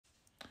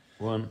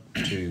1,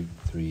 2,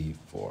 3,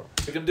 4.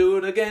 Make them do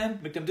it again.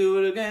 Make them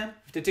do it again.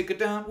 If they take it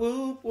down,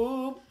 whoop,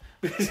 whoop.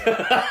 You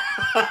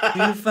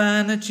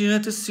find that you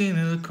have to see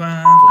the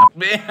crime.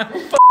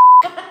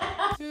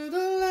 To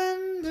the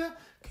land,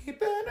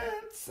 keep it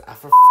inside.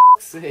 For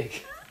f***'s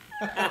sake.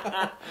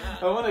 I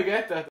want to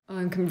get that.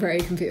 I'm very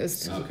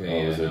confused.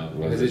 Okay, yeah, no,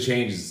 because it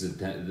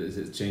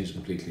changes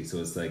completely. So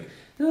it's like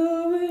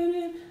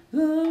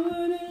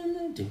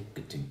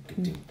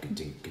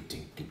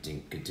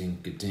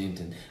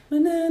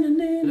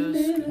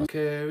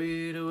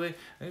carried away,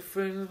 a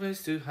friendly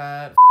place to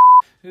hide.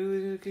 Who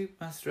will keep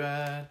my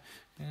stride?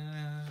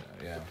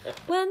 Yeah.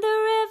 When the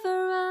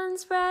river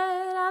runs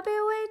red, I'll be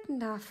waiting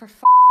now for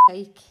f***'s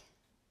sake.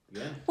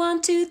 Yeah.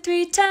 1, 2,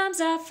 3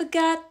 times I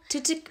forgot to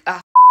do.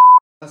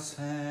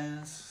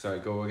 Sorry,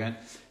 go again.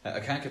 I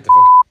can't get the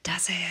fuck.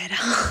 Does it?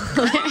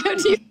 How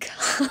do you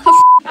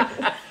cough?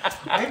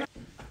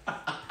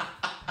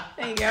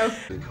 There you go.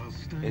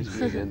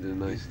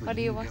 What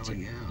are you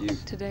watching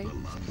today?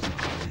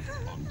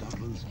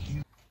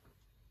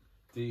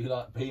 Do you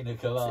like pina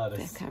coladas?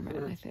 The camera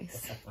in my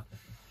face.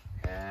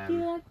 Do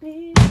you like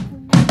me?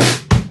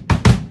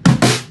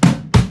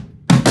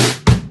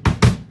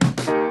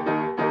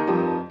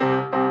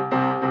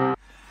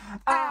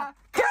 I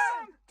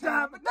can't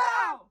stop it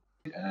now!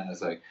 And then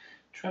it's like,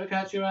 try to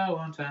catch you out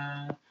one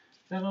time,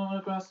 then I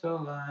wanna cross the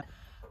line.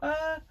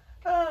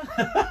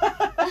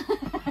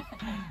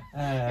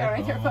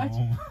 Alright, you're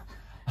fine.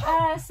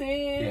 I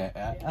see.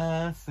 Yeah,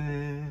 I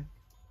see.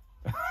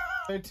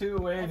 They're two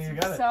away and you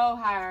got it. So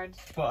hard.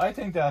 But I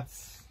think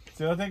that's,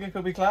 do you think it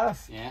could be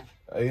class? yeah.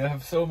 You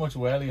have so much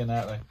welly in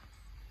that, like.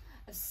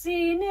 I've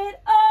seen it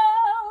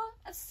all.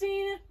 I've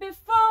seen it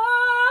before.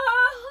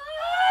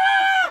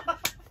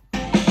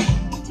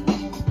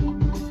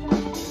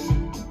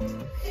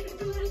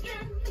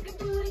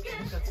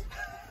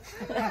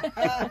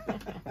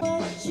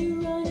 What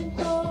you running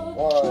for?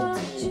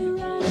 What you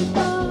running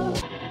for?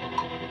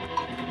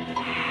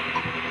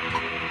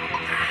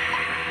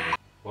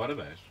 What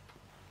about?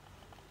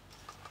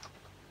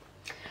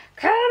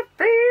 Can't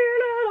feel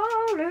it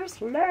all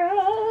this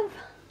love.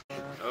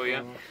 Oh,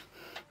 yeah.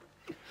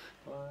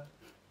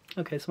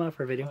 Okay, smile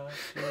for a video.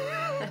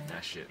 Ah,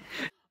 shit.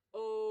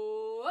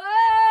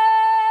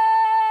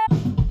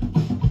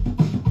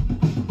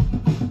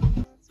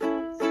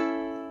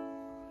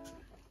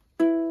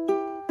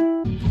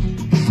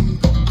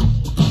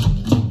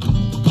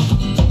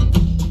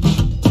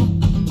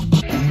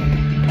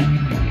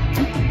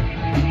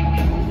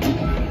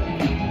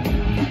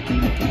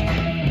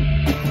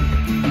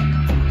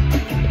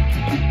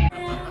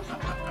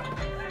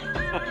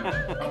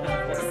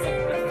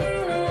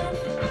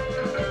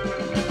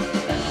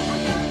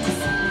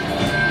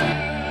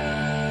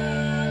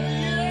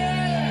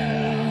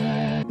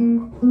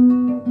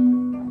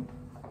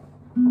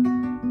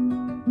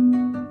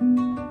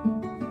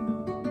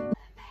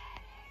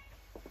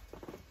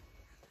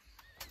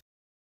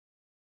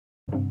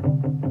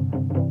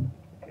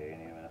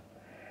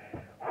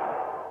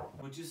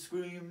 Would you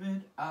scream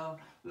it out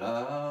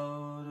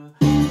loud?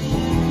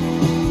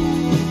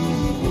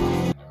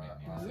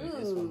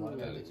 This one, what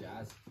about the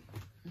jazz?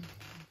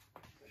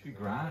 Should be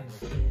grand.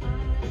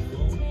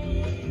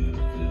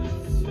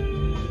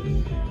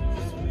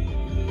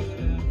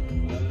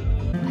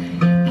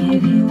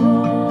 Give you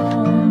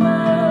all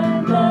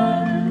my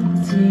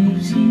love,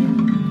 sleeps you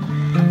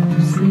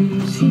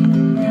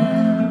down.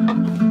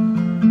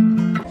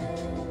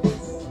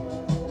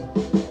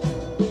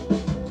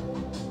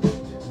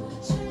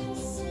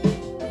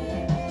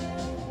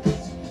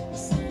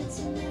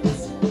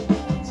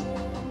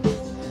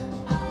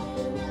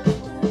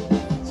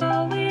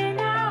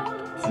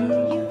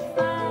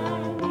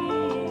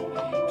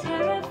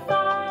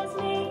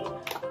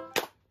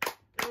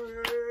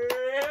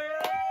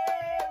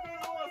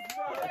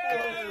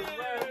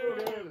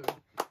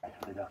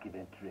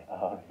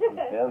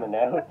 Filming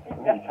now.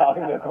 Me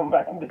talking about coming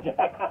back from the jacks.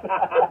 I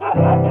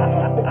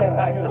came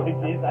back and like,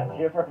 geez, that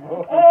chipper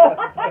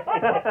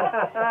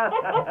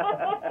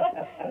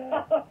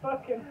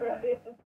fucking brilliant.